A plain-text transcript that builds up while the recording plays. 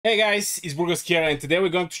Hey guys, it's Burgos here, and today we're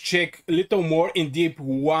going to check a little more in deep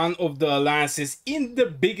one of the alliances in the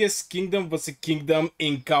biggest kingdom versus kingdom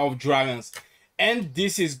in Call of Dragons, and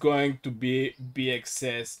this is going to be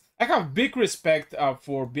BxS. I have big respect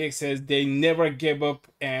for BxS. They never gave up,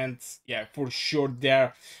 and yeah, for sure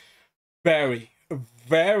they're very,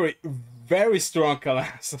 very, very strong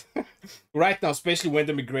alliance right now, especially when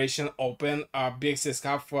the migration open. BxS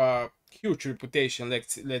have a huge reputation,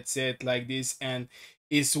 let's say it like this, and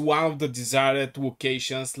is one of the desired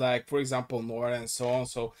locations, like for example Nora and so on.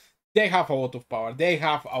 So they have a lot of power. They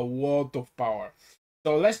have a lot of power.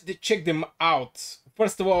 So let's check them out.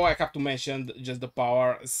 First of all, I have to mention just the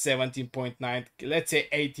power: 17.9, let's say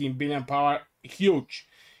 18 billion power. Huge,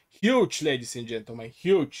 huge, ladies and gentlemen,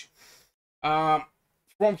 huge. um,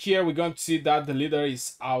 from here, we're going to see that the leader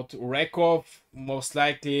is out Rekov, most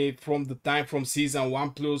likely from the time from season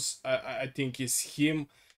 1 plus. I think is him.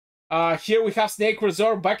 Here we have Snake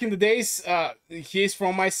Resort. Back in the days, he's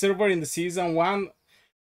from my server in the season 1,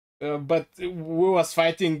 but we was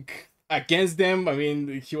fighting against them. I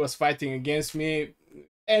mean, he was fighting against me.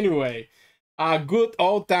 Anyway, good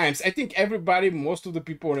old times. I think everybody, most of the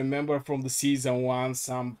people remember from the season 1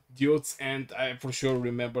 some dudes, and I for sure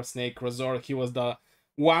remember Snake Resort. He was the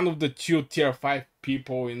one of the 2 tier 5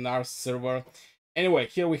 people in our server. Anyway,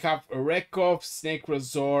 here we have Rekov, Snake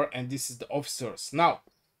Resort, and this is the officers. Now,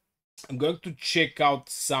 I'm going to check out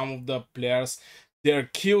some of the players, their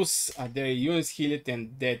kills, their units healed,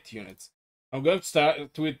 and dead units. I'm going to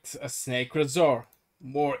start with a Snake Resort.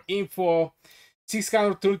 More info: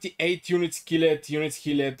 638 units killed, units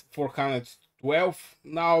healed 412.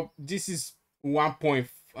 Now this is 1 point,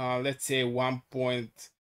 let's say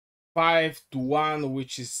 1.5 to 1,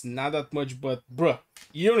 which is not that much, but bruh,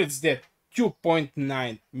 units dead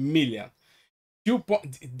 2.9 million.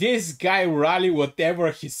 This guy rally whatever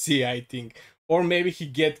he see, I think, or maybe he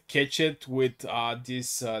get catched with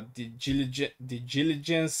this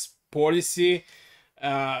diligence policy,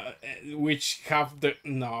 which have the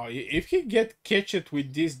no. If he get catched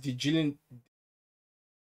with this diligent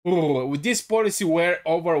with this policy where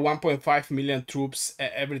over 1.5 million troops,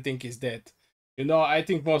 everything is dead. You know, I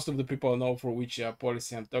think most of the people know for which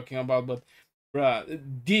policy I'm talking about, but bruh,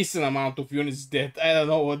 decent amount of units dead. I don't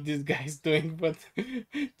know what this guy is doing, but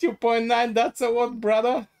 2.9, that's a lot,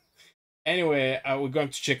 brother. Anyway, we're going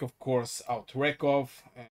to check, of course, out Rekov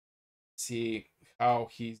and see how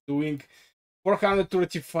he's doing.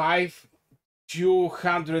 435,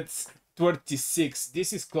 236.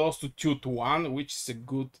 This is close to 2 to 1, which is a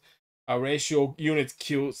good ratio. Unit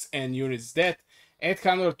kills and units dead.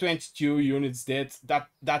 822 units dead.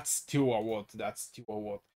 That's still a lot. That's still a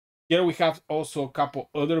lot. Here we have also a couple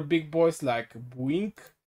other big boys like Blink.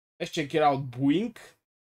 Let's check it out. Blink.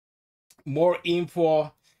 More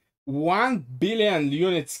info: 1 billion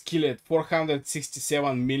units killed,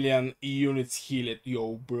 467 million units healed.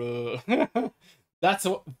 Yo, bro. That's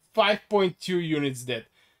 5.2 units dead.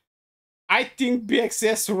 I think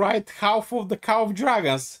BxS right half of the Call of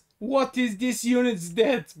Dragons. What is this units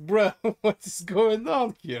dead, bro? What is going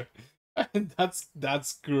on here?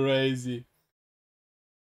 That's crazy.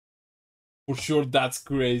 For sure, that's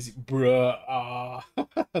crazy, bro.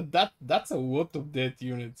 That's a lot of dead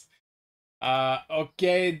units.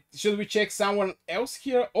 Okay, should we check someone else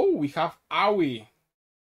here? Oh, we have Aoi.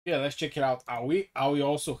 Yeah, let's check it out. Aoi. Aoi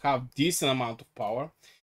also have decent amount of power.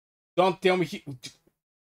 Don't tell me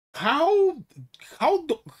how how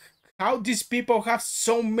do, how these people have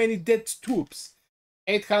so many dead troops.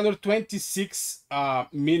 826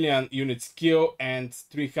 million units kill and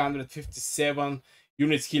 357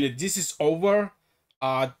 units healed. This is over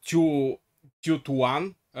 2 to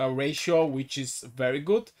 1 ratio, which is very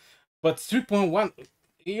good. But 3.1,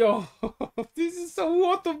 yo, this is a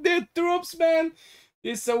lot of dead troops, man.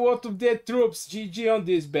 This is a lot of dead troops. GG on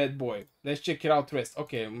this bad boy. Let's check it out rest.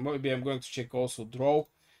 Okay, maybe I'm going to check also draw.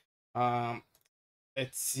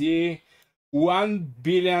 Let's see. 1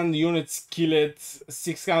 billion units killed,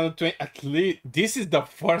 620. At least this is the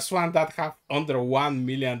first one that have under 1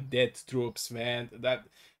 million dead troops, man. That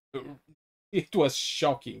it was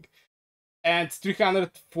shocking. And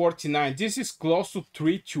 349. This is close to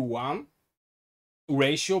 3 to 1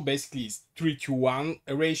 ratio. Basically, it's 3 to 1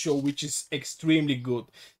 ratio, which is extremely good.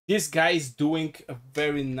 This guy is doing a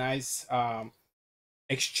very nice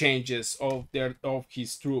exchanges of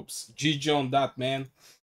his troops. GG on that, man.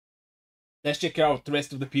 Let's check out the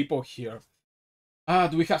rest of the people here.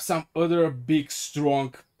 Do we have some other big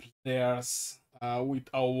strong players with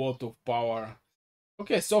a lot of power?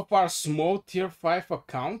 Okay, so far small tier 5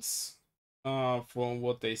 accounts from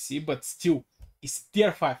what I see, but still it's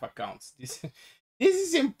tier 5 accounts. This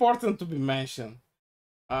is important to be mentioned.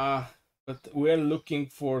 uh but we're looking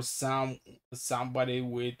for somebody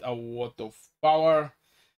with a lot of power.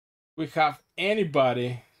 We have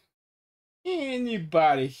anybody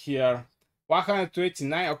here.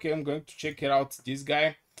 129. Okay, I'm going to check it out, this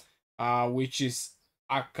guy, which is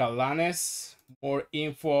Akalanes. More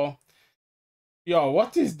info. Yo,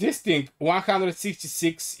 what is this thing?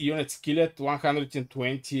 166 units killed,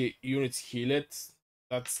 120 units healed.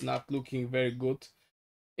 That's not looking very good.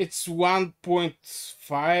 It's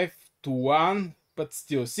 1.5 to 1, but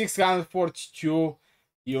still 642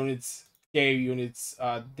 units, K units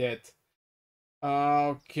dead.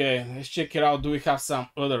 Okay, let's check it out. Do we have some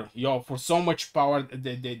other? Yo, for so much power,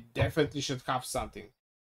 they definitely should have something.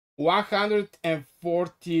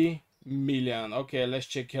 140 million. Okay, let's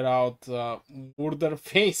check it out. Murder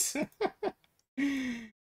face.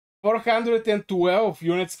 412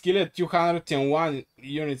 units killed, 201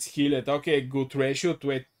 units healed. Okay, good ratio,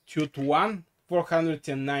 2 to 1.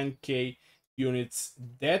 409k units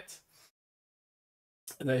dead.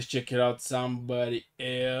 Let's check it out. Somebody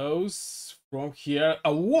else from here.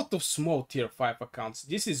 A lot of small tier 5 accounts.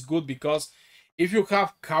 This is good because if you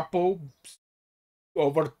have couple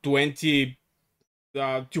over 20,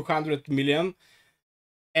 200 million,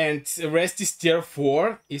 and the rest is tier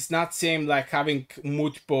 4, it's not same like having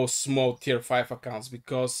multiple small tier 5 accounts,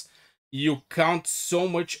 because you count so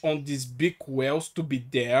much on these big whales to be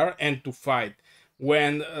there and to fight,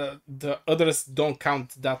 when the others don't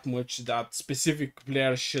count that much that specific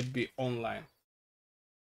players should be online.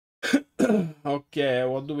 Okay,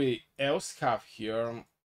 what do we else have here?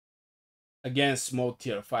 Again, small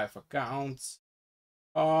tier 5 accounts.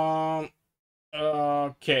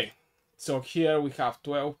 Okay, so here we have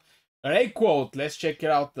 12. Ray quote, let's check it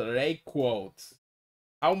out. The Ray quote.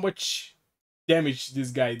 How much damage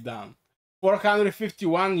this guy done?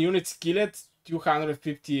 451 units killed,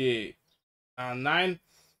 259.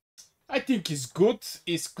 I think it's good.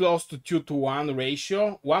 It's close to 2 to 1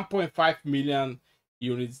 ratio. 1.5 million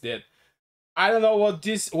units dead. I don't know what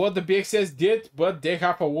the BxS did, but they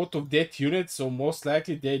have a lot of dead units, so most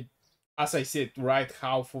likely they, as I said, right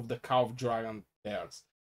half of the Cow Dragon players.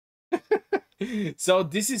 So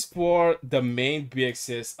this is for the main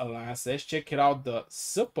BxS alliance. Let's check it out, the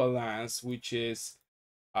sub alliance, which is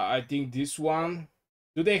I think this one.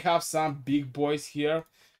 Do they have some big boys here?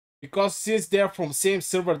 Because since they're from same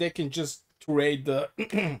server, they can just trade the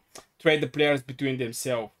trade the players between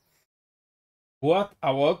themselves. What?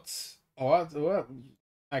 What?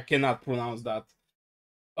 I cannot pronounce that.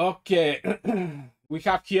 Okay, we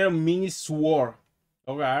have here mini sword.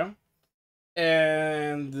 Okay,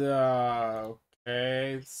 and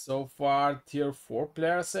okay, so far tier 4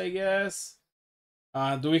 players, I guess.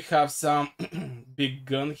 Do we have some big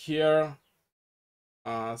gun here?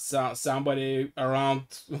 Somebody around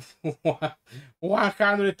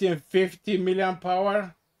 150 million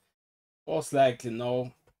power? Most likely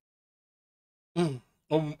no.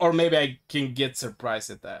 Or maybe I can get surprised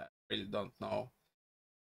at that. I really don't know.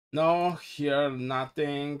 No, here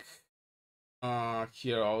nothing.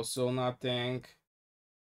 Here also nothing.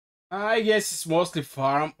 I guess it's mostly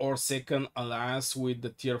farm or second alliance with the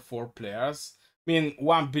tier 4 players. I mean,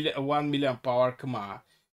 1 million power, come on.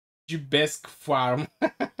 You best farm.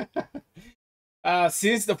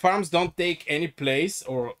 Since the farms don't take any place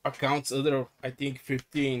or accounts other, I think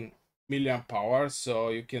 15 million power, so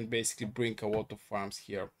you can basically bring a lot of farms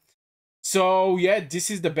here. So yeah, this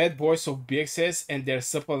is the bad boys of BxS and their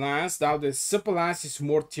sub alliance. Now the sub alliance is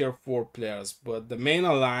more tier 4 players, but the main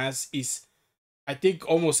alliance is, I think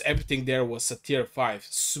almost everything there was a tier 5,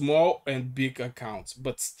 small and big accounts,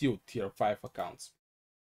 but still tier 5 accounts.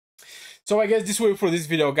 So I guess this will be for this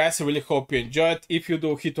video, guys. I really hope you enjoyed. If you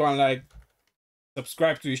do, hit one like,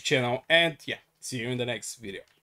 subscribe to this channel, and yeah, see you in the next video.